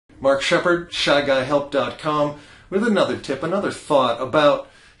Mark Shepard, ShyGuyHelp.com, with another tip, another thought about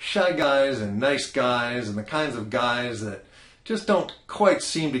shy guys and nice guys and the kinds of guys that just don't quite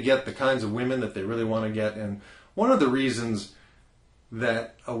seem to get the kinds of women that they really want to get. And one of the reasons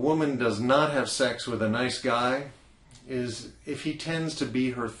that a woman does not have sex with a nice guy is if he tends to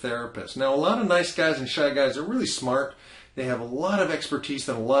be her therapist. Now, a lot of nice guys and shy guys are really smart. They have a lot of expertise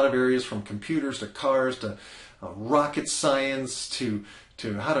in a lot of areas, from computers to cars to rocket science to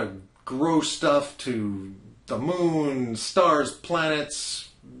how to grow stuff, to the moon, stars, planets,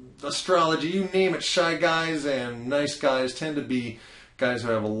 astrology, you name it. Shy guys and nice guys tend to be guys who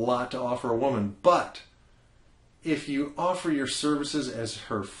have a lot to offer a woman. But if you offer your services as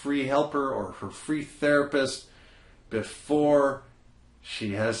her free helper or her free therapist before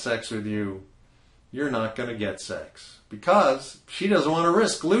she has sex with you, you're not going to get sex, because she doesn't want to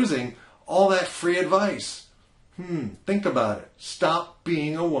risk losing all that free advice. Think about it. Stop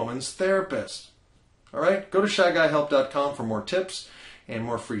being a woman's therapist. All right? Go to ShyGuyHelp.com for more tips and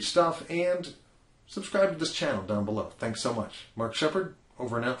more free stuff, and subscribe to this channel down below. Thanks so much. Mark Shepard,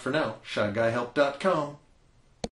 over and out for now. ShyGuyHelp.com.